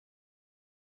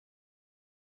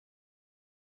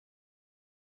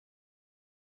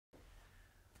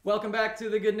Welcome back to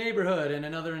The Good Neighborhood and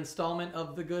another installment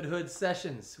of the Good Hood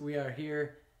Sessions. We are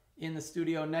here in the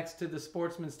studio next to the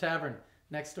Sportsmens Tavern.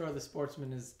 Next door, the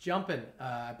Sportsman is jumping.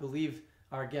 I believe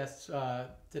our guests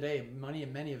today,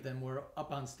 many of them were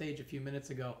up on stage a few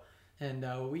minutes ago. And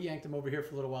we yanked them over here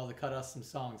for a little while to cut us some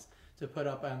songs to put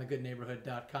up on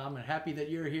thegoodneighborhood.com. And happy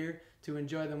that you're here to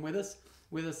enjoy them with us.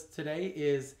 With us today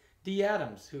is Dee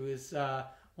Adams, who is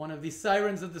one of the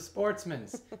sirens of the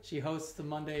Sportsmens. She hosts the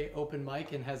Monday open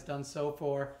mic and has done so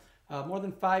for more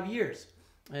than 5 years.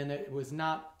 And it was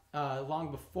not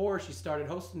long before she started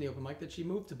hosting the open mic that she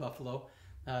moved to Buffalo.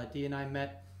 Dee and I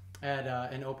met at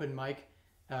an open mic,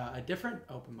 a different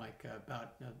open mic,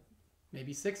 about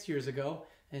maybe 6 years ago.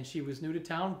 And she was new to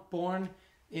town, born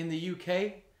in the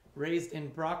UK, raised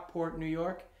in Brockport, New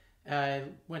York.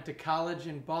 Went to college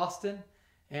in Boston.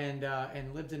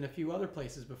 And lived in a few other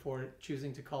places before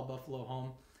choosing to call Buffalo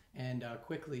home, and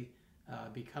quickly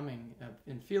becoming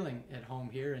and feeling at home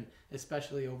here, and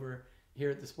especially over here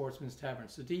at the Sportsmen's Tavern.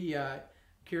 So Dee,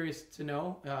 curious to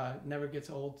know, never gets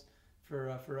old for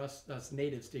us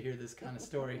natives to hear this kind of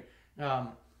story.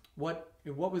 What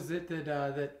was it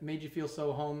that made you feel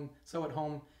so at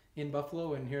home in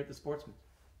Buffalo and here at the Sportsman's?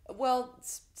 Well,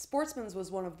 Sportsman's was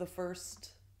one of the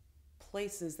first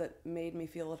places that made me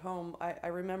feel at home. I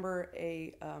remember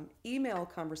a email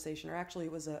conversation, or actually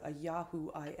it was a Yahoo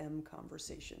IM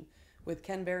conversation with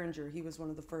Ken Berenger. He was one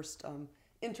of the first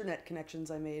internet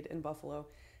connections I made in Buffalo,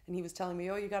 and he was telling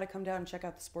me, "Oh, you got to come down and check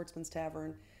out the Sportsman's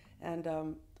Tavern."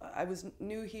 And I was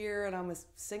new here, and I'm a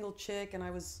single chick, and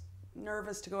I was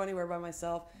nervous to go anywhere by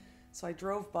myself, so I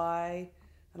drove by,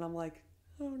 and I'm like,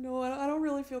 "Oh no, I don't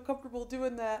really feel comfortable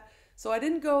doing that." So I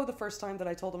didn't go the first time that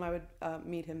I told him I would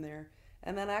meet him there.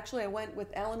 And then actually I went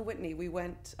with Alan Whitney. We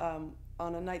went on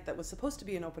a night that was supposed to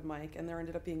be an open mic, and there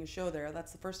ended up being a show there.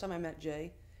 That's the first time I met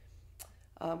Jay.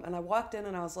 And I walked in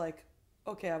and I was like,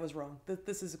 okay, I was wrong.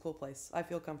 This is a cool place. I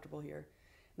feel comfortable here.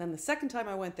 And then the second time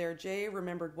I went there, Jay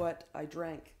remembered what I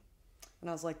drank. And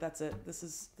I was like, that's it. This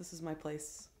is my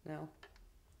place now.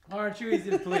 Aren't you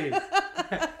easy to please?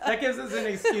 That gives us an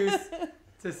excuse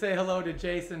to say hello to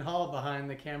Jason Hall behind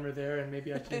the camera there, and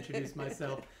maybe I should introduce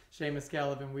myself, Seamus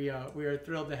Gallivan. We are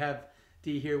thrilled to have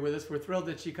Dee here with us. We're thrilled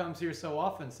that she comes here so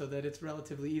often, so that it's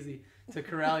relatively easy to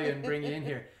corral you and bring you in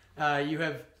here. You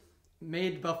have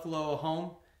made Buffalo a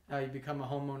home. You become a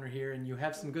homeowner here, and you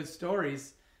have some good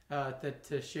stories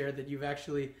to share. That you've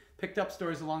actually picked up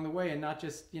stories along the way, and not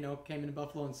just came into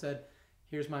Buffalo and said,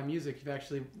 "Here's my music." You've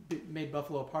actually made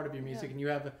Buffalo a part of your music, and you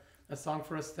have a song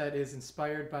for us that is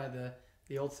inspired by the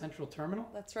old Central Terminal?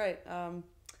 That's right.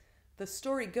 The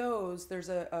story goes, there's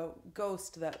a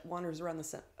ghost that wanders around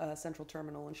the Central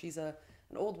Terminal, and she's an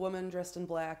old woman dressed in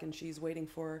black, and she's waiting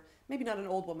for, maybe not an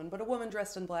old woman, but a woman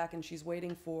dressed in black, and she's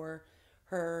waiting for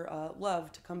her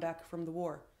love to come back from the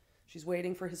war. She's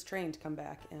waiting for his train to come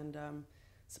back, and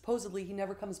supposedly he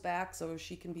never comes back, so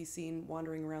she can be seen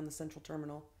wandering around the Central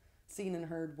Terminal, seen and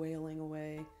heard wailing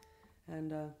away,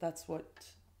 and that's what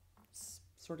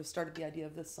sort of started the idea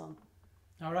of this song.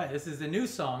 All right, this is a new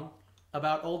song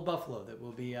about Old Buffalo that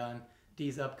will be on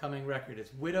Dee's upcoming record.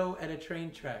 It's Widow at a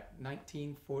Train Track,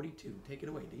 1942. Take it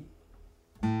away, Dee.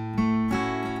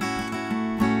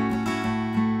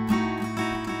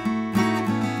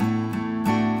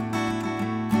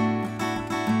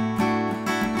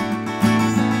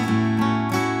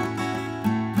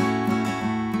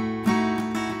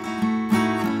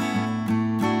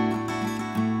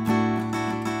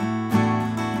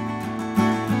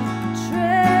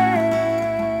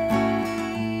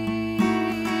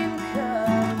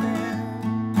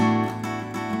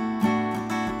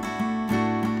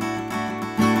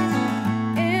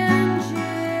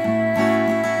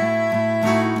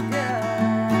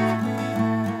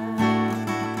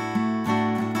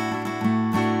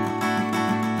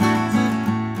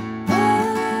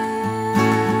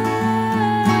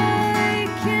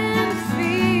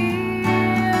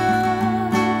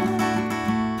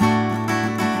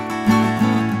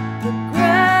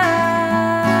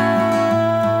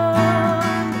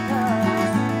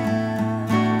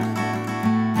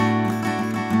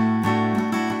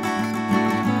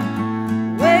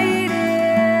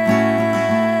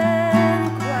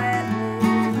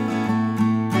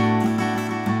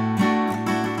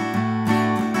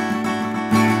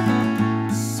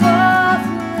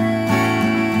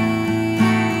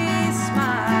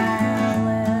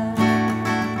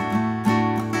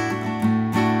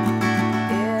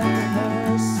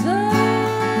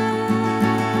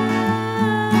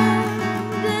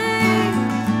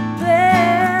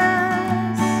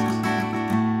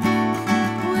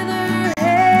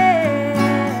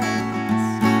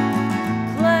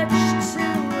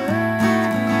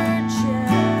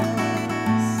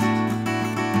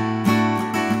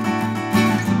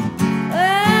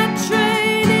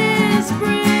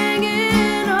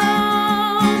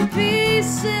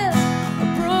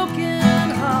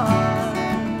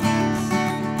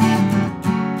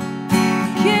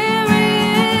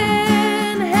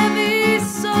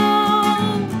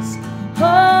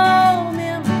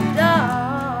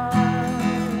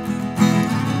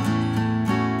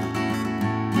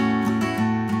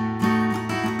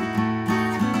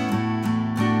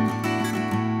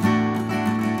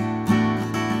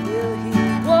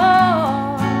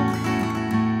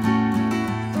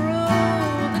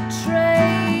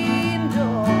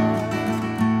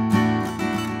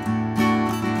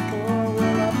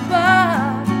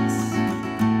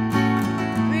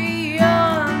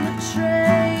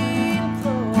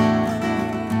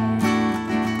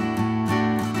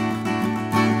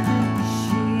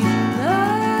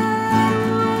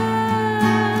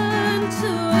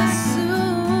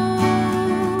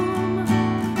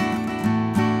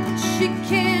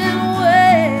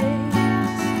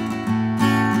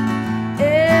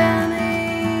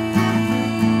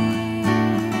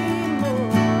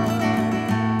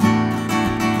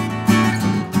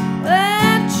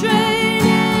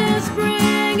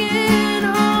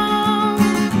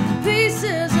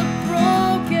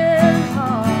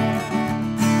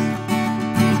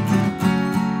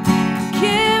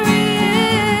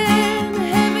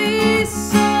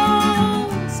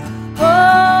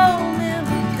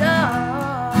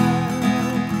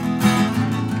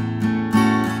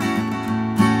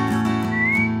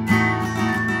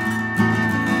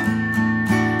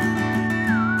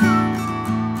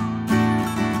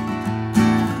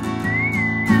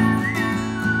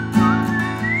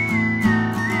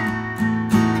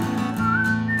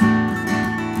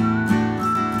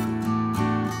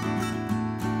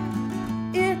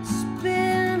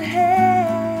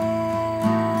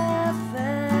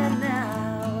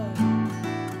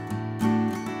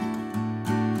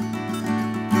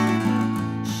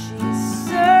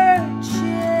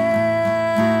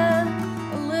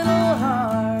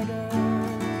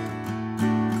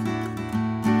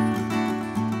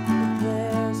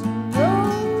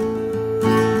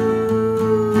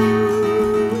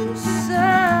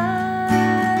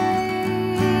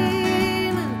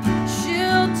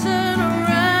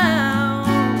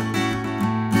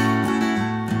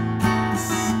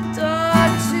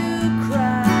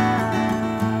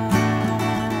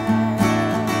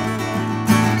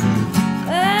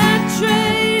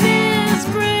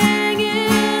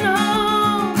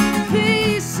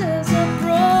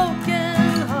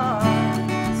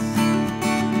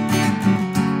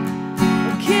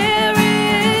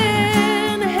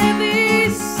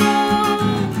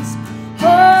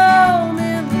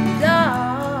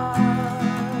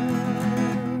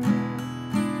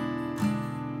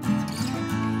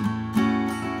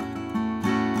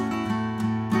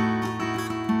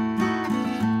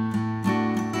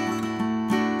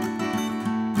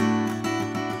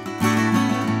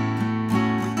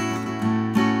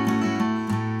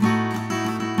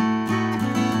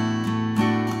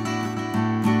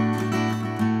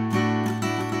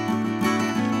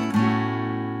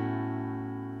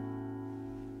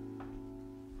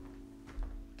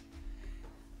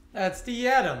 That's Dee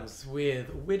Adams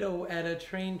with Widow at a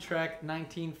Train Track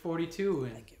 1942,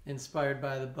 and inspired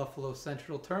by the Buffalo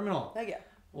Central Terminal. Thank you.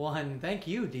 Thank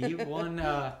you, Dee.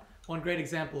 One great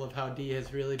example of how Dee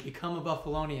has really become a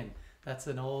Buffalonian. That's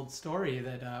an old story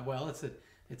that,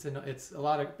 it's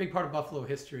a big part of Buffalo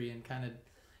history, and kind of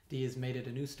Dee has made it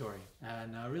a new story.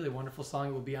 And a really wonderful song.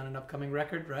 It will be on an upcoming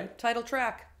record, right? Title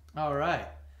track. All right.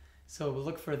 So we'll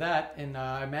look for that, and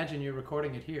I imagine you're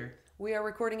recording it here. We are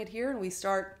recording it here, and we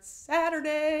start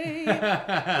Saturday.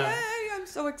 Yay, I'm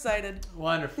so excited.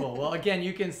 Wonderful. Well, again,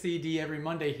 you can see Dee every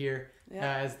Monday here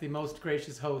as the most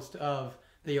gracious host of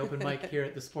the open mic here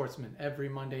at the Sportsman every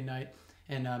Monday night,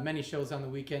 and many shows on the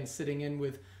weekend, sitting in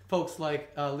with folks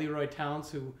like Leroy Towns,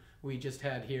 who we just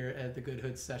had here at the Good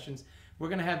Hood Sessions. We're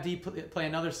going to have Dee play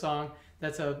another song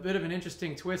that's a bit of an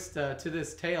interesting twist to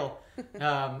this tale.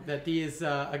 That Dee is,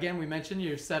 again, we mentioned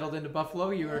you're settled into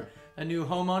Buffalo. You are a new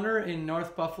homeowner in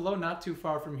North Buffalo, not too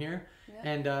far from here. Yeah.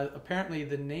 And apparently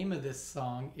the name of this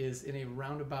song is, in a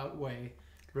roundabout way,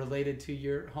 related to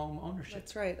your home ownership.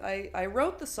 That's right. I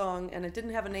wrote the song, and it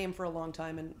didn't have a name for a long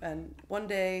time. And one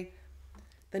day,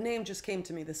 the name just came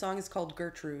to me. The song is called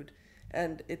Gertrude.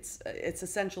 And it's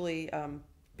essentially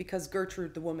because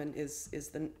Gertrude, the woman, is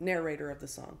the narrator of the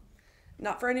song.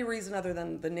 Not for any reason other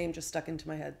than the name just stuck into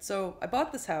my head. So I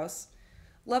bought this house,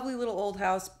 lovely little old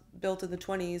house built in the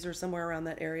 20s or somewhere around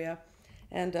that area,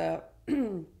 and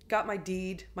got my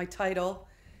deed, my title,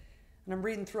 and I'm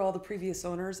reading through all the previous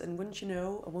owners, and wouldn't you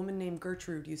know, a woman named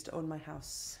Gertrude used to own my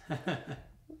house.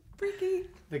 Freaky.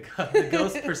 The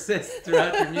ghost persists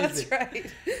throughout your music. That's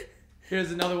right.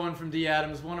 Here's another one from Dee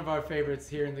Adams, one of our favorites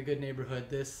here in the Good Neighborhood.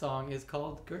 This song is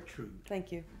called Gertrude.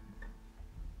 Thank you.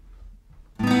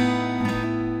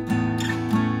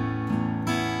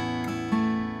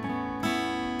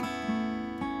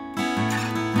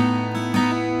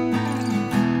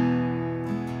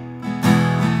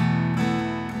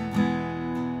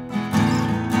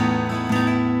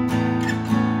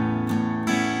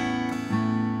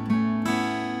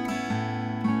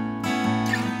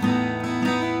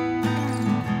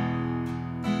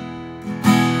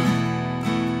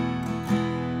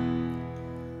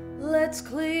 Let's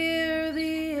clear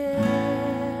the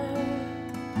air.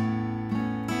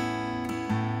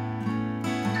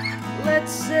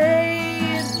 Let's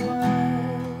say it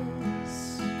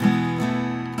was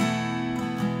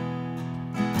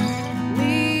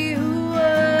me who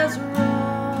was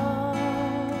wrong,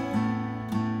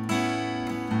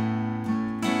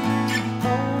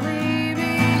 only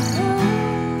because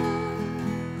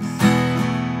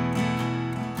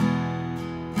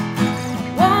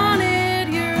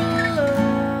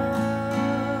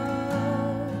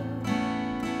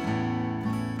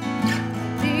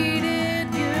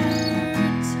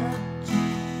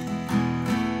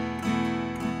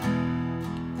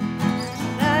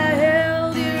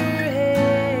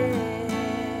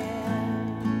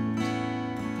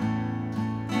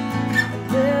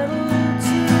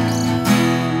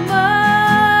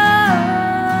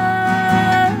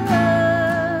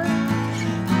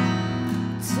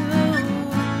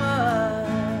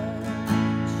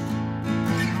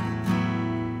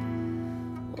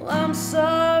I'm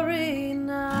sorry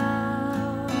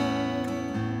now,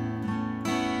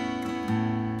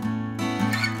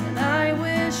 and I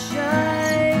wish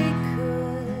I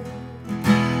could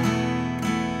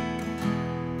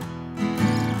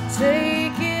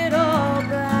take it all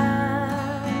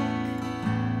back.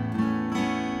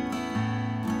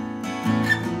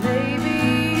 Maybe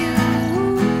you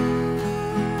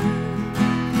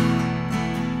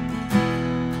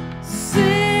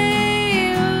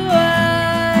see who I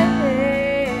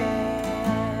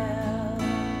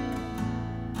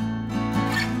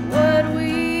what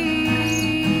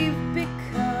we've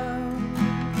become.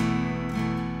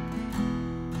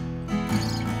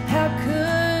 How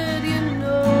could you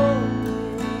know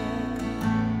it?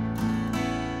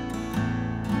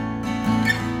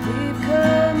 We've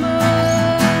come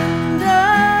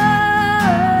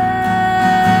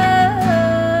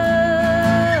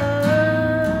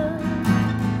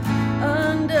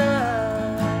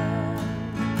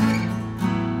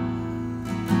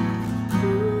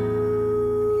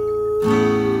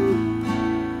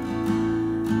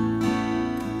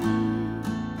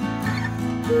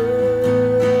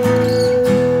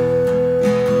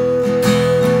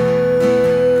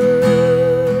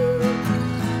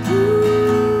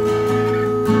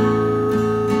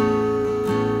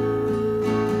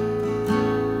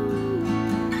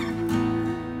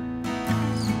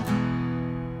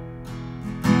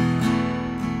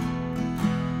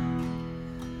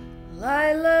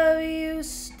I love you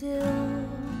still.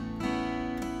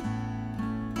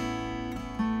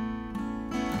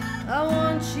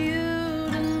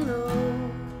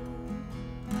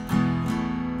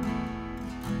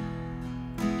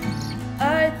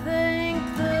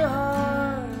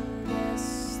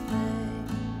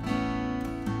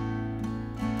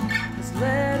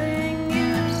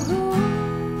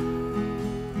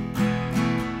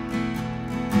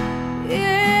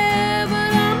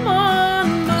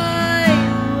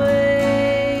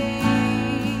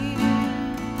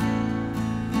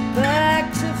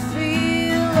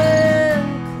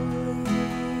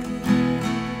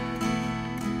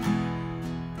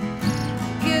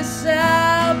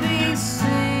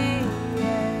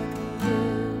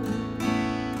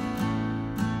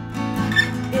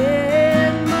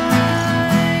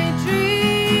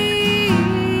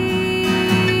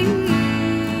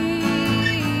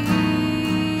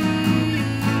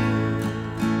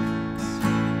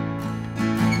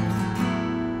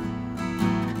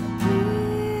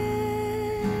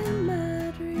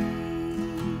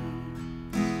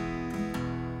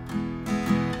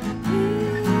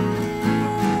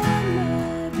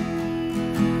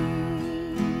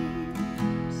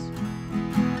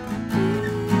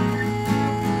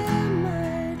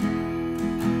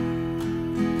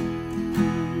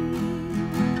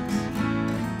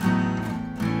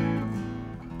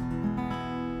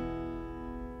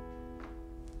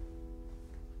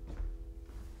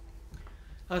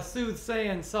 a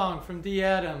soothsaying song from Dee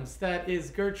Adams. That is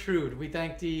Gertrude. We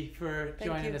thank Dee for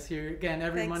joining us here again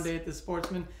every Monday at the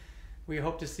Sportsman. We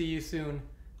hope to see you soon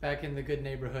back in the good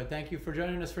neighborhood. Thank you for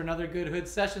joining us for another Good Hood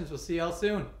Sessions. We'll see y'all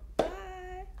soon.